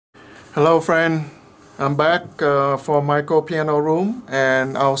Hello, friend. I'm back for Michael Piano Room,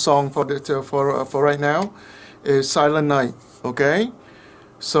 and our song for right now is Silent Night. Okay,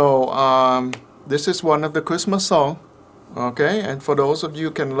 so this is one of the Christmas song. Okay, and for those of you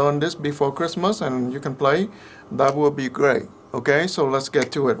who can learn this before Christmas and you can play, that would be great. Okay, so let's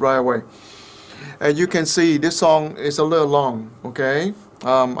get to it right away. As you can see, this song is a little long. Okay,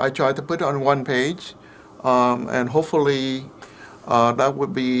 I tried to put it on one page, and hopefully that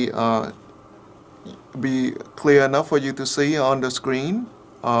would be clear enough for you to see on the screen.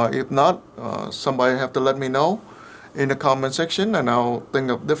 If not, somebody have to let me know in the comment section, and I'll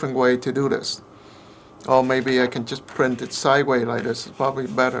think of different way to do this. Or maybe I can just print it sideways like this. It's probably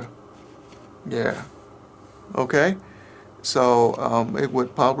better. Yeah. Okay. So it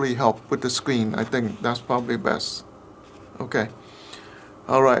would probably help with the screen. I think that's probably best. Okay.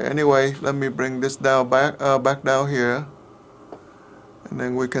 All right. Anyway, let me bring this down back down here, and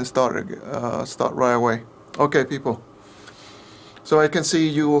then we can start right away. Okay, people. So I can see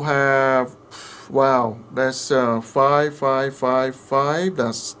you have, wow, that's 5, 5, 5, 5.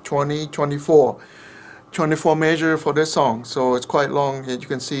 That's 20, 24. 24 measure for this song. So it's quite long. As you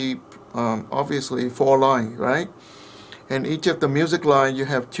can see, obviously 4 lines, right? And each of the music line, you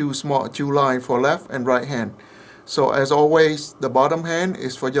have two lines for left and right hand. So as always, the bottom hand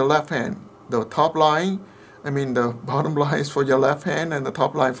is for your left hand. The top line, the bottom line is for your left hand, and the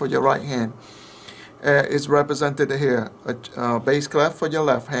top line for your right hand. Is represented here. Bass clef for your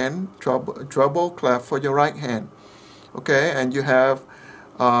left hand, treble clef for your right hand. Okay, and you have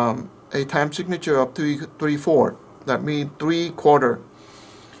a time signature of 3/4. That means 3/4.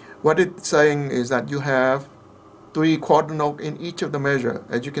 What it's saying is that you have 3/4 note in each of the measure.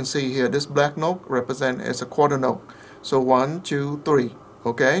 As you can see here, this black note represents as a quarter note. So 1, 2, 3.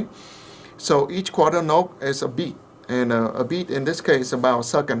 Okay, so each quarter note is a beat, and a beat in this case is about a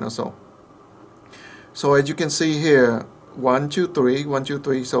second or so. So as you can see here, 1, 2, 3, 1, 2,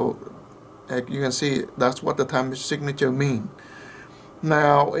 3. So as you can see, that's what the time signature mean.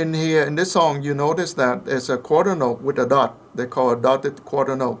 Now in here, in this song, you notice that it's a quarter note with a dot. They call it dotted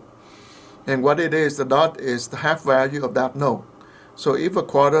quarter note. And what it is, the dot is the half value of that note. So if a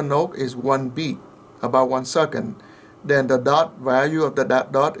quarter note is 1 beat, about 1 second, then the dot value of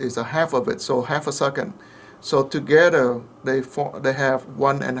that dot is a half of it, so half a second. So together they have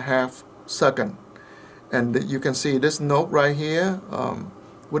 1.5 second. And you can see this note right here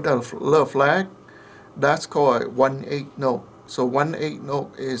with a little flag, that's called 1/8 note. So 1/8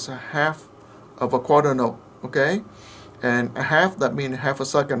 note is a half of a quarter note, okay? And a half, that means half a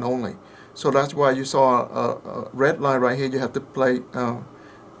second only. So that's why you saw a red line right here. You have to play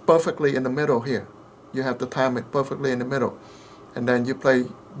perfectly in the middle here. You have to time it perfectly in the middle. And then you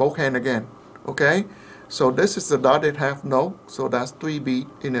play both hands again, okay? So this is the dotted half note. So that's 3 beat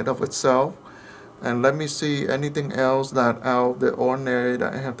in and of itself. And let me see anything else that out of the ordinary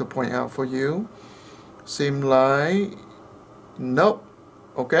that I have to point out for you. Seem like nope.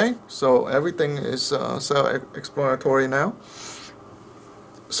 Okay, so everything is self-explanatory now.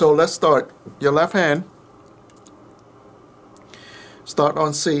 So let's start. Your left hand, start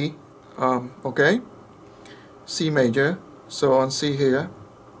on C. Okay, C major. So on C here.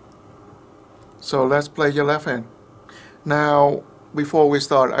 So let's play your left hand. Now, before we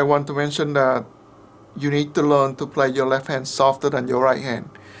start, I want to mention that you need to learn to play your left hand softer than your right hand,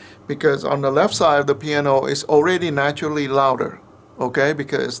 because on the left side of the piano is already naturally louder, okay,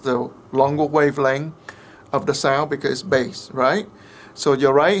 because it's the longer wavelength of the sound, because it's bass, right? So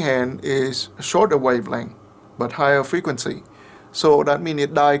your right hand is shorter wavelength but higher frequency, so that means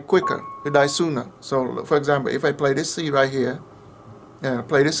it dies quicker, it dies sooner. So for example, if I play this C right here,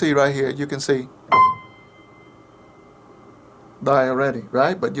 play this C right here, you can see die already,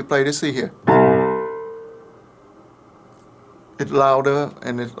 right? But you play this C here, it's louder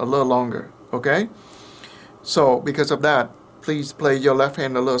and it's a little longer, okay? So because of that, please play your left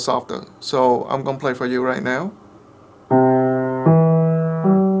hand a little softer. So I'm gonna play for you right now.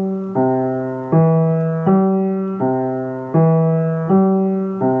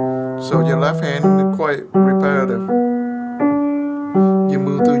 So your left hand is quite repetitive. You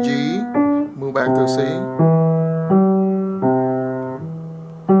move to G, move back to C.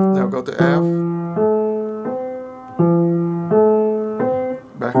 Now go to F,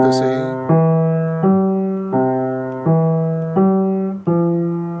 back to C.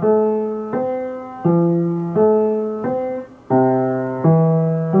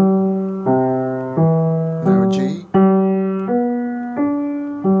 Now G.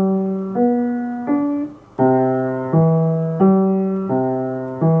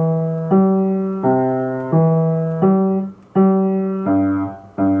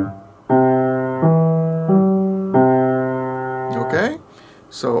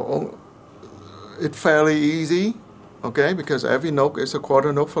 So it's fairly easy, okay, because every note is a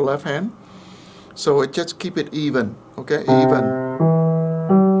quarter note for left hand. So it just keep it even, okay, even.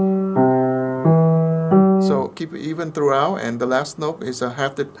 So keep it even throughout, and the last note is a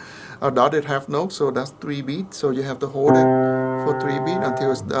dotted half note, so that's 3 beats. So you have to hold it for 3 beats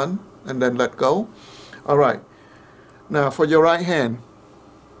until it's done, and then let go. All right. Now for your right hand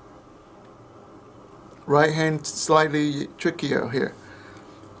slightly trickier here.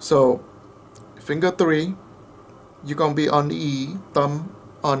 So finger 3, you're gonna be on E, thumb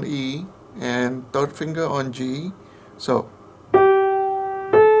on E, and third finger on G. So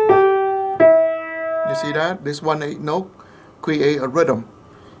you see that this 1/8 note create a rhythm.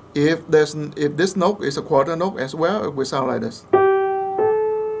 If this note is a quarter note as well, it will sound like this.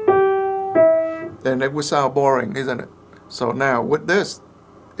 Then it will sound boring, isn't it? So now with this,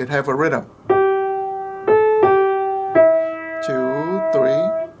 it have a rhythm. 2, 3,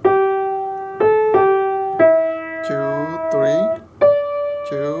 2, 3,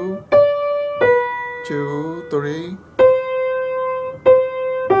 2, 2, 3,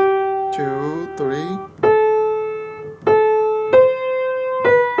 2, 3.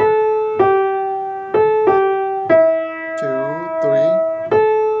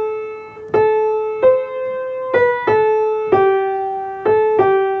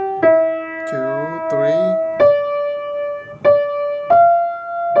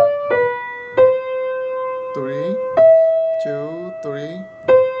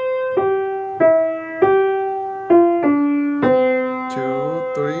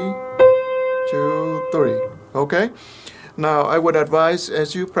 Okay, now I would advise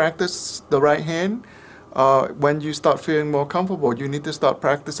as you practice the right hand, when you start feeling more comfortable, you need to start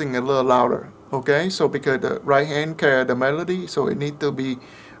practicing a little louder. Okay, so because the right hand carries the melody, so it needs to be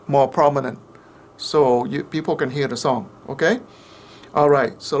more prominent, so people can hear the song. Okay, all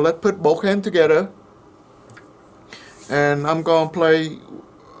right. So let's put both hands together, and I'm gonna play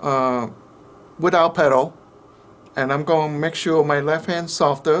without pedal, and I'm gonna make sure my left hand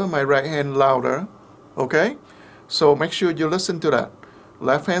softer, my right hand louder. Okay. So make sure you listen to that.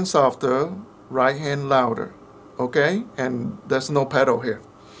 Left hand softer, right hand louder. Okay? And there's no pedal here.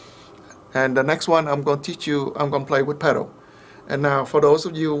 And the next one I'm going to teach you, I'm going to play with pedal. And now for those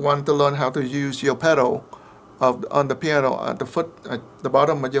of you who want to learn how to use your pedal on the piano at the foot, at the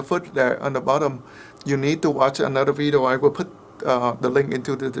bottom of your foot there on the bottom, you need to watch another video. I will put the link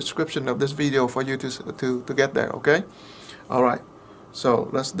into the description of this video for you to get there. Okay? All right. So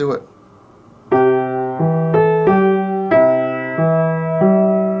let's do it.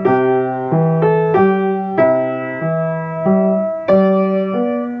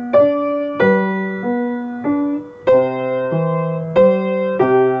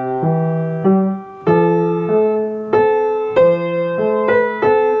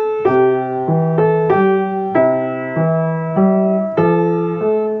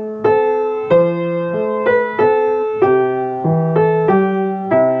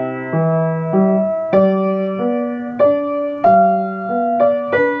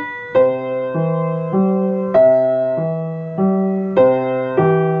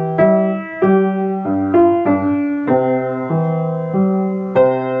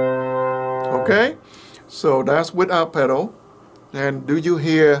 Okay, so that's without pedal. And do you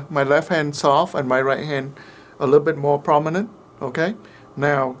hear my left hand soft and my right hand a little bit more prominent? Okay,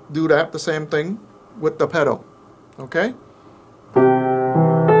 now do that the same thing with the pedal. Okay.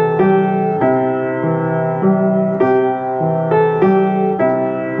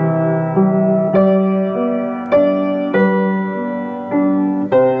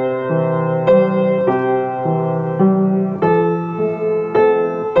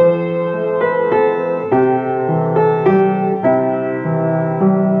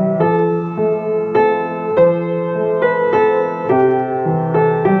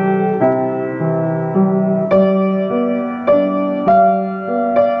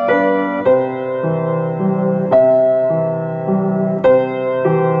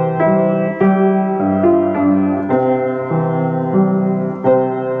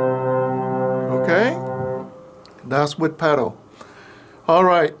 That's with pedal. All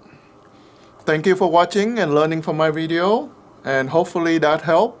right. Thank you for watching and learning from my video, and hopefully that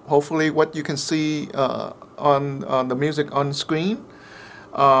helped. Hopefully what you can see on the music on screen.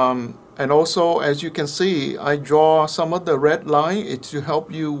 And also, as you can see, I draw some of the red line. It's to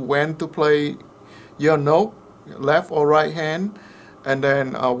help you when to play your note, left or right hand, and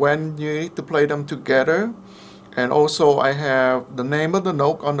then when you need to play them together. And also I have the name of the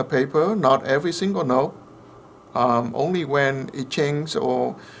note on the paper, not every single note. Only when it changes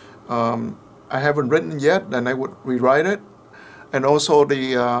or I haven't written yet, then I would rewrite it. And also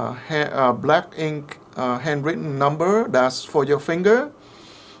the black ink handwritten number, that's for your finger.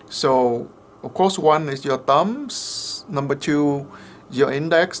 So of course 1 is your thumbs, number 2 your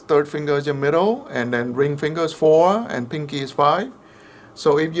index, third finger is your middle, and then ring finger is 4 and pinky is 5.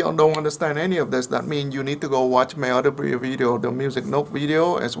 So if you don't understand any of this, that means you need to go watch my other video, the music note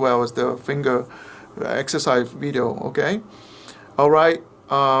video, as well as the finger exercise video. Okay, all right,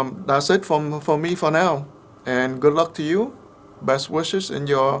 that's it for me for now, and good luck to you. Best wishes in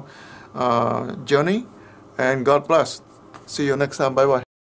your journey, and God bless. See you next time. Bye bye.